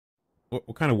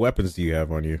What kind of weapons do you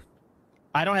have on you?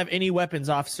 I don't have any weapons,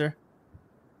 officer.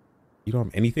 You don't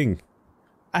have anything?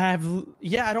 I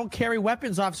don't carry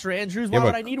weapons, Officer Andrews. Why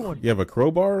would I need one? You have a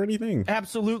crowbar or anything?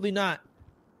 Absolutely not.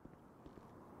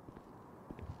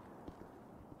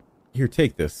 Here,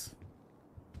 take this.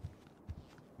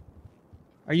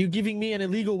 Are you giving me an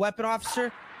illegal weapon,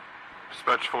 officer?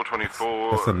 Dispatch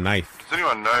 424. That's a knife. Does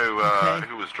anyone know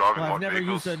who was driving well, what I've never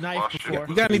vehicles used a knife last before. year?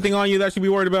 You got anything on you that I should be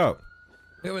worried about?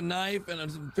 We have a knife and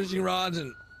some fishing rods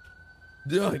and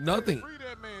nothing. Free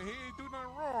that man. He ain't do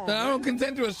nothing wrong. I don't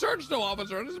consent to a search, though,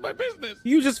 officer. This is my business.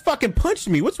 You just fucking punched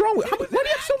me. What's wrong with you? Why do you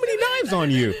have so many knives on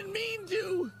you? I didn't mean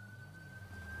to.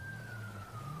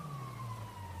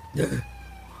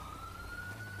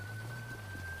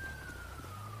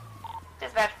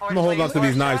 I'm gonna hold on to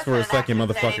these knives for a second,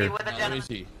 motherfucker. Let me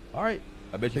see. All right.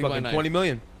 I bet you Take my fucking knife. 20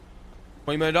 million.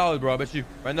 $20 million, bro. I bet you.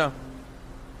 Right now.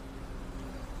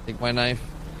 Take my knife.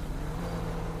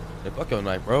 Hey, fuck your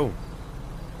knife, bro.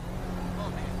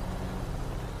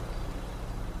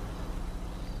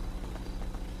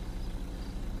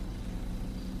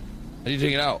 How do you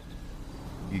take it out?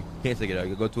 You can't take it out.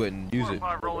 You go to it and use it.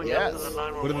 Yes.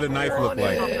 What did the knife look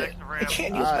like? I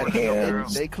can't use my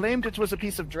hands. They claimed it was a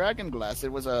piece of dragon glass.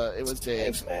 It was a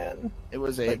Thanks, man. it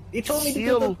was a You told me to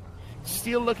do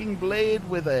steel-looking blade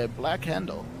with a black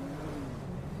handle.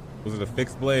 Was it a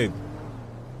fixed blade?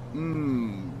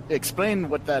 Explain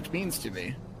what that means to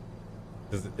me.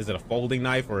 Is it a folding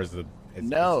knife or is it?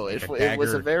 No, like it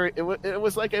was a very it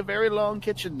was like a very long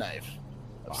kitchen knife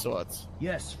of sorts.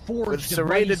 Yes, With forged of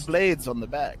serrated mighty, blades on the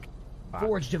back.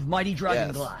 forged of mighty dragon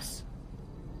Yes. glass.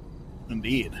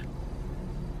 Indeed.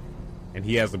 And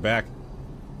he has the back.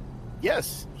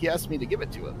 Yes, he asked me to give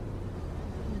it to him.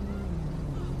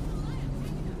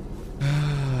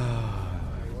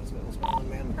 What's going on,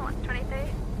 man?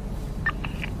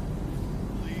 23.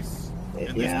 Police.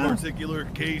 In Yeah. this particular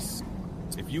case,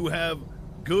 if you have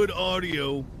good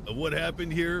audio of what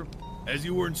happened here, as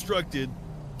you were instructed,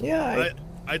 Yeah.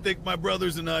 I think my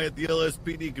brothers and I at the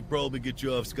LSPD could probably get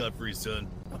you off scot-free, son.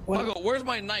 Marco, where's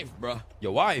my knife, bro?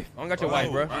 Your wife. I don't got your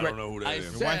wife, bro. I don't know who that I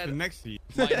is. said next to you.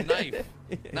 my knife,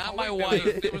 not my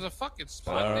wife. There was a fucking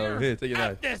spot there. Here, take your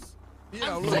knife. This.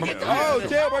 Yeah, I'm look sick at of that. doing Oh, this.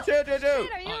 chill, bro, chill.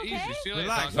 Are you Oh, okay? easy. See you later.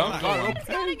 Relax, Doc. relax. Oh, He's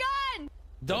got a gun.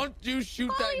 Don't you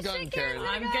shoot Holy that gun, shit, Karen.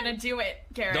 Karen's I'm gonna do it,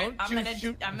 Karen. Don't I'm you gonna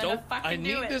shoot. fucking I do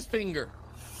need it. this finger.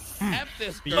 F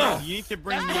this girl. You need to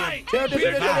bring That's me right.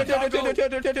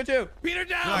 Chill. Peter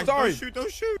down. I'm sorry.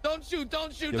 Don't shoot. Don't shoot.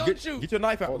 Don't shoot. Yo, Don't shoot. Get your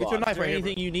knife out. Get your Is knife there right here.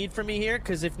 anything you need from me here?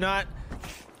 Because if not,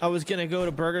 I was gonna go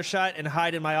to Burger Shot and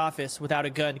hide in my office without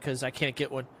a gun because I can't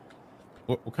get one.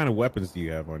 What kind of weapons do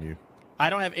you have on you?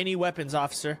 I don't have any weapons,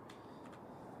 officer.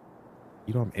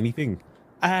 You don't have anything?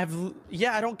 I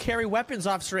don't carry weapons,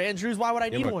 Officer Andrews. Why would I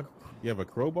need one? You have a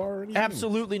crowbar or anything?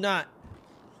 Absolutely not.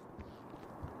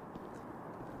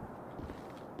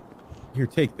 Here,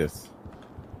 take this.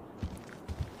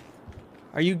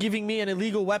 Are you giving me an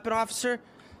illegal weapon, officer?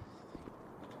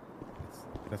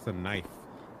 That's a knife.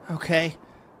 Okay.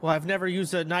 Well, I've never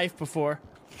used a knife before.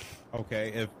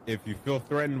 Okay, if you feel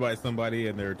threatened by somebody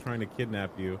and they're trying to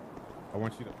kidnap you, I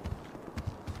want you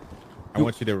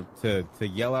to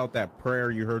yell out that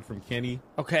prayer you heard from Kenny.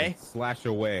 Okay. And slash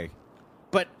away.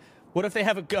 But what if they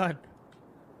have a gun?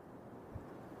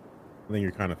 Then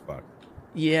you're kind of fucked.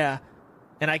 Yeah.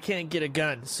 And I can't get a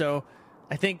gun, so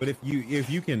I think... But if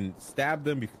you can stab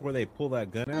them before they pull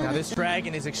that gun out... Now, this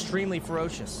dragon is extremely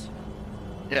ferocious.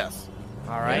 Yes.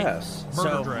 All right? Yes.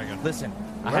 So, dragon. listen,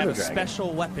 I Murder have a dragon.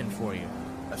 special weapon for you.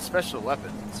 A special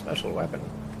weapon. Special weapon.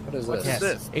 What is What's this?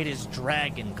 this? It is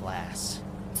dragon glass.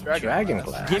 Dragon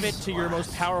glass. Give it to your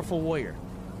most powerful warrior.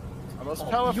 Our most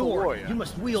powerful warrior. You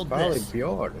must wield Barley this.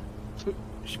 Bjorn.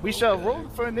 We shall roll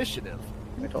for initiative.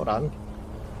 Wait, hold on.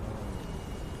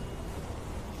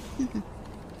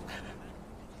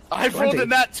 I've rolled a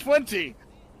nat 20.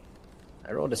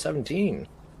 I rolled a 17.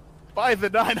 By the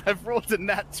 9, I've rolled a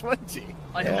nat 20.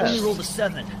 I have only rolled a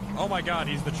 7. Oh my god,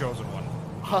 he's the chosen one.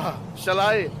 Shall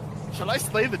I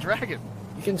slay the dragon?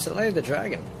 You can slay the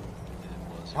dragon.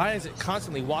 Why is it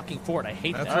constantly walking forward? I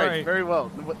hate That's that. All right. very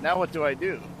well. Now what do I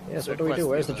do? Yes, To what do we do? quest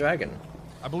Where's the the dragon?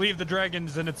 I believe the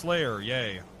dragon's in its lair.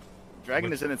 Yay.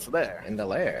 Dragon is in its lair. In the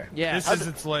lair. Yeah. This is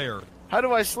its lair. How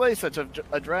do I slay such a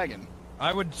dragon?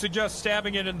 I would suggest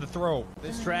stabbing it in the throat.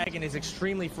 This dragon is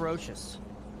extremely ferocious.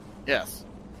 Yes.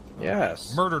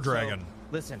 Yes. Murder dragon.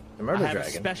 Listen, The murder I have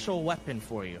dragon. a special weapon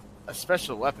for you. A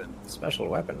special weapon. Special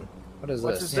weapon. What is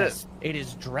What this? is this? It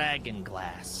is dragon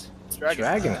glass. It's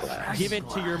Dragon glass. Give it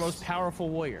to your most powerful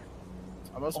warrior.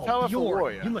 Our most powerful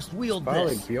warrior. You must wield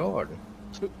Barley this. Bjorn.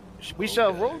 We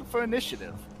shall roll for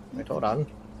initiative. Wait, hold on.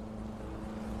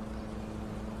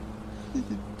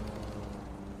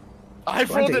 I've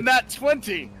 20. rolled a nat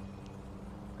 20.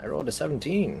 I rolled a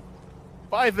 17.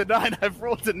 By the 9, I've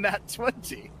rolled a nat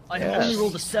 20. I Yes. only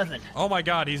rolled a 7. Oh my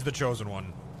god, he's the chosen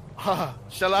one.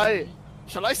 Shall I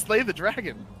slay the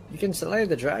dragon? You can slay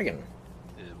the dragon.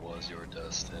 It was your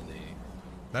destiny.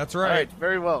 That's All right. right,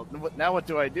 very well. Now what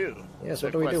do I do? Yes,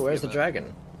 what do we do? Where's the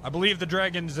dragon? I believe the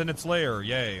dragon's in its lair,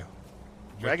 yay.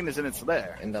 Dragon is in its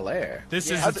lair. In the lair. This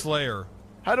Yeah, is how its do- lair.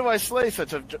 How do I slay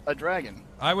such a dragon?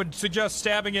 I would suggest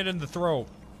stabbing it in the throat.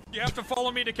 You have to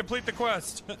follow me to complete the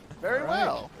quest. Very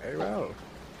well. Very well.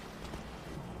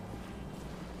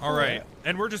 Alright,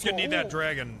 and we're just gonna need that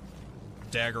dragon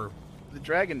dagger. The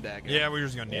dragon dagger. Yeah, we're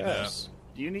just gonna need Yes.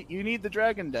 You need the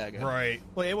dragon dagger. that. Right.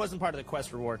 Well, it wasn't part of the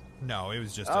quest reward. No, it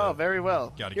was just Oh, very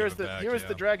well. gotta Here's give it back, here's yeah.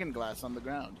 the dragon glass on the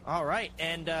ground. All right,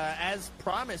 and as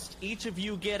promised, each of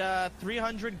you get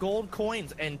 300 gold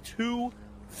coins and 2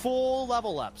 full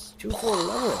level ups. 2 full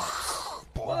level ups.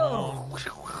 Oh,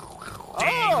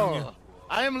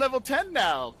 I am level 10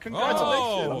 now. Congratulations.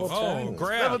 Oh, Level 10.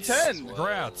 grats. Level 10.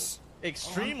 Grats.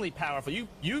 Extremely powerful.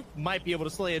 You might be able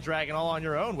to slay a dragon all on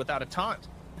your own without a taunt.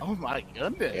 Oh my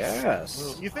goodness.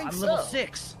 Yes. You think I'm so? level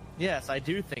 6. Yes, I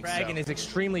do think dragon is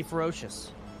extremely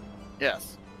ferocious.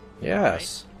 Yes.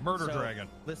 Yes. Murder So, dragon.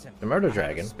 Listen, The murder I have a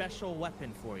dragon. special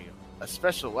weapon for you. A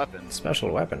special weapon.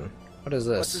 Special weapon. What is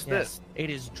What this? is Yes, this? it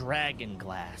is dragon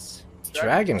glass.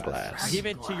 Dragon glass. Give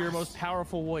it to your most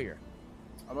powerful warrior.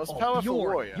 Our most powerful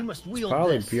Bjorn, warrior. you must wield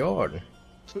Probably this. Bjorn.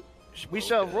 We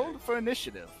shall roll for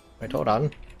initiative. Wait, hold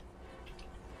on.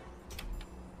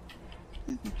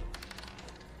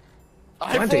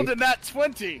 I 20. rolled a nat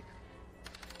 20.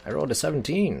 I rolled a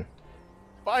 17.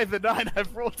 By the 9,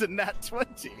 I've rolled a nat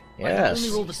 20. I Yes.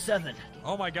 only rolled a 7.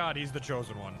 Oh my god, he's the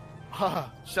chosen one.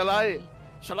 Shall I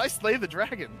slay the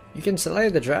dragon? You can slay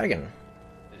the dragon.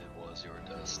 It was your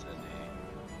destiny.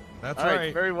 That's All right,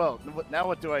 right. very well. Now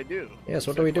what do I do? Yes,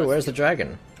 what do we do? Where's the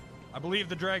dragon? I believe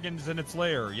the dragon's in its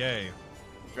lair, yay.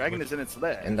 Dragon is in its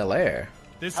lair. In the lair.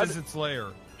 This How is d- its lair.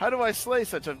 How do I slay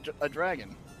such a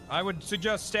dragon? I would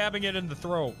suggest stabbing it in the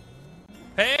throat.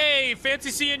 Hey, fancy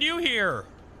seeing you here.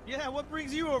 Yeah, what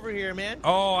brings you over here, man?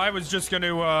 Oh, I was just going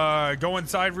to go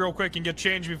inside real quick and get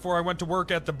changed before I went to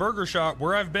work at the burger shop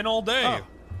where I've been all day. Oh.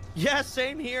 Yeah,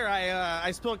 same here.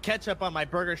 I spilled ketchup on my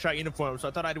burger shot uniform, so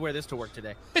I thought I'd wear this to work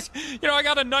today. You know, I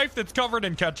got a knife that's covered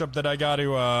in ketchup that I got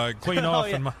to clean off.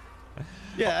 yeah. In my...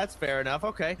 Yeah, that's fair enough.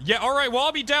 Okay. Yeah, all right. Well,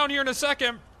 I'll be down here in a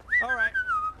second. All right.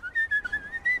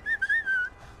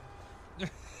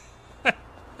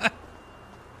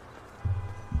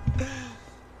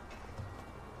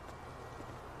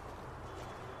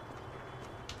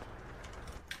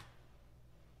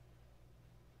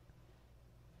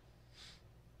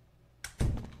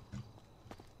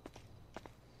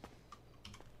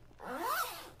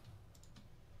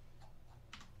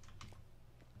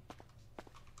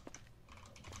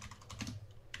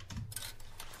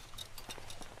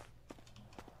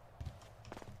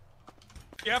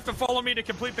 You have to follow me to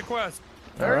complete the quest.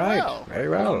 Very Alright, well. very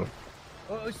well.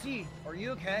 OC, are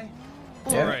you okay?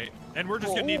 Yeah. All right. And we're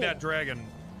just going to need that dragon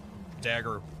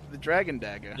dagger. The dragon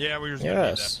dagger. Yeah, we're just going to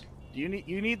Yes. You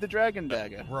need the dragon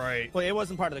dagger. need that. Right. Well, it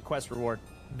wasn't part of the quest reward.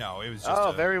 No, it was just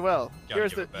Oh, very well. gotta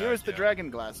Here's give the it back, here's the yeah. dragon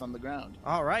glass on the ground.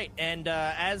 All right, and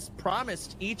as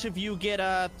promised, each of you get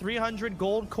 300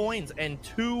 gold coins and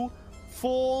 2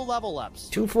 full level ups.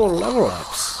 2 full level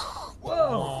ups.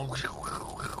 Whoa!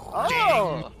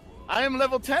 Oh, I am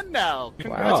level 10 now.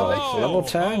 Congratulations. Wow, level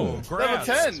 10. Oh, grats. Level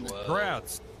 10.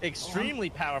 Grats. Extremely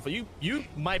powerful. You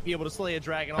might be able to slay a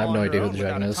dragon all I have on no your idea own who the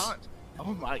without dragon a is. taunt.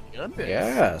 Oh my goodness.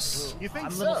 Yes. You think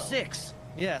I'm so? level 6.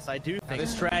 Yes, I do think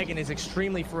this dragon is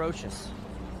extremely ferocious.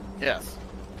 Yes.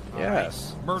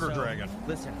 Yes. Murder So, dragon.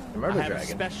 Listen, The murder I have dragon.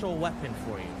 a special weapon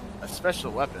for you. A special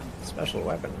weapon. Special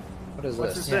weapon. What is What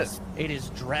this? is this? It is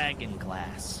dragon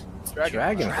glass.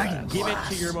 Dragon glass. Give it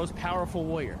to your most powerful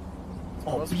warrior.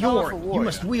 Oh, Most powerful Bjorn, you warrior.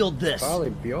 must wield this.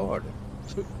 Probably Bjorn.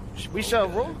 We shall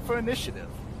roll for initiative.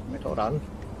 Wait, hold on.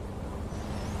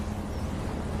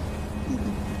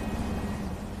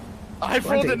 I've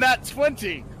 20. rolled a nat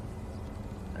 20.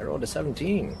 I rolled a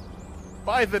 17.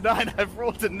 By the 9, I've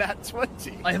rolled a nat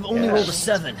 20. I have only Yeah. rolled a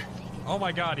 7. Oh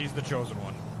my god, he's the chosen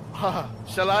one.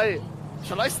 Shall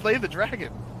I slay the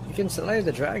dragon? You can slay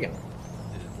the dragon.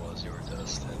 It was your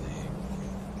destiny.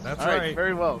 That's All right, right.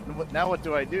 very well. Now what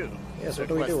do I do? Yes, what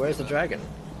do we do? Where's the dragon?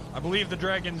 I believe the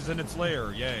dragon's in its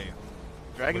lair, yay.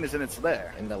 Dragon is in its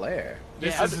lair. In the lair.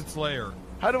 This Yeah. is its lair.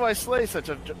 How do I slay such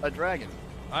a dragon?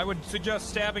 I would suggest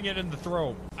stabbing it in the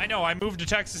throat. I know, I moved to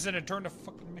Texas and it turned to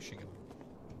fucking Michigan.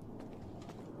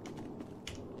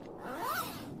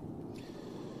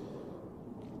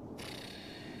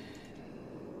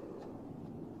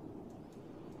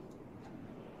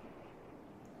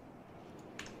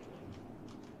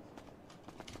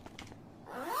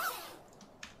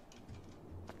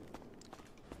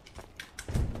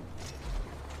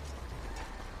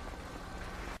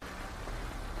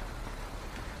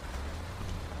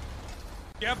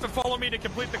 You have to follow me to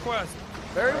complete the quest.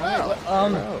 Very well.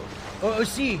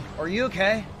 OC, are you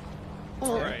okay?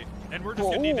 All right, and we're just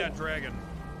gonna need that dragon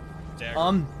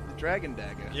dagger. The dragon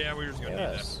dagger. Yeah, we're just gonna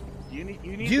need that. You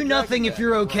need Do the nothing dragon if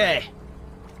you're dagger. okay.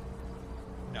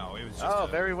 No, it was just. Oh,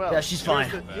 very well. Yeah, she's fine.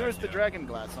 Here's the dragon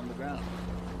glass on the ground.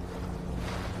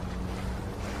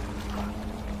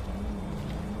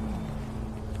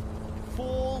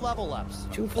 Full level ups.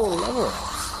 2 full level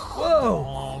ups.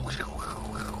 Whoa!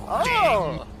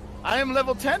 Oh! I am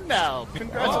level 10 now.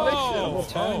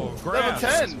 Congratulations. Oh, Level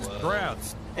 10.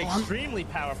 Grats. Extremely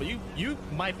powerful. You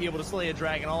might be able to slay a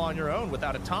dragon all on your own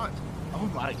without a taunt. Oh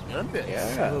my goodness.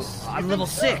 Yes. I'm level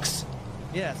 6.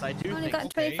 Yes, I do. Only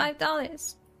think got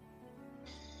 $25.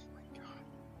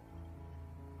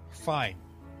 Fine.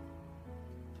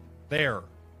 There.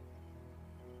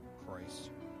 Christ.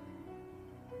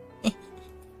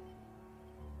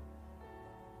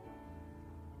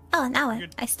 Oh, now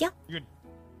what? I steal? You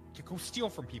go steal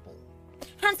from people.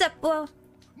 Hands up, whoa.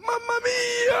 Mamma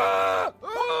mia!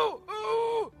 Oh,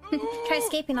 oh, oh, Try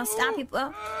escaping, I'll stab you,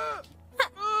 whoa.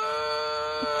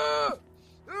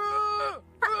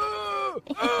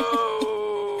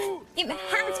 Keep your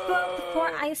hands up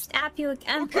before I stab you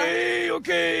again. Okay,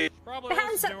 okay. Probably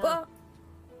Hands up, whoa.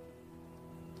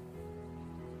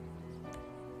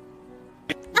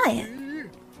 Oh,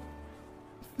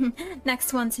 yeah.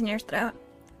 Next one's in your throat.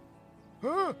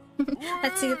 Huh?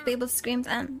 Let's see if Babel screams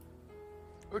and.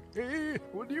 Okay,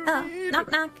 what do you Oh, need?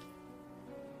 knock knock.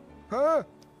 Huh?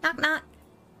 Knock knock.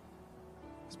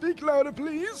 Speak louder,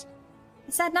 please.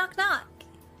 I said knock knock.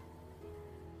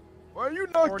 Why are you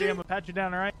knocking? 40, I'm gonna pat you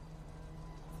down, alright?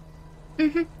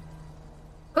 Mm-hmm.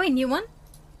 Wait, new one?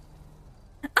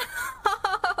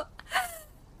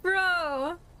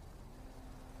 Bro.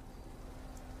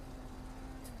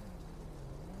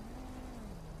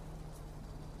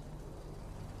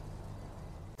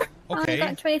 Okay. I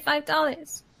got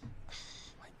 $25.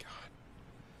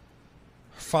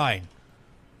 Fine.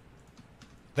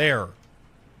 There.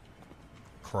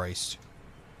 Christ.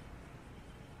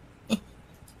 Oh,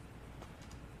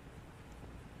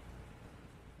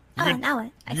 now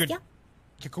what? I you steal?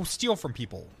 You go steal from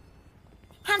people.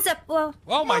 Hands up, whoa.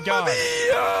 Oh my god.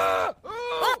 Mia!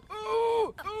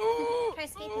 Try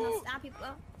escaping, I'll stab you,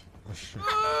 whoa.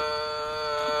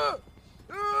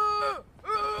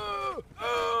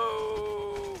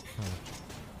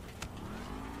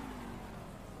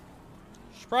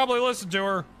 Should probably listen to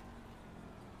her.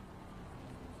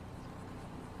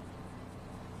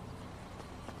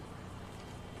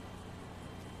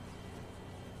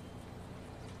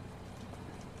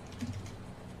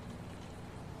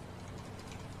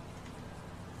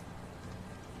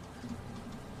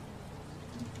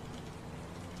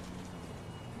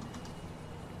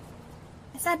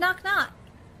 I said knock knock.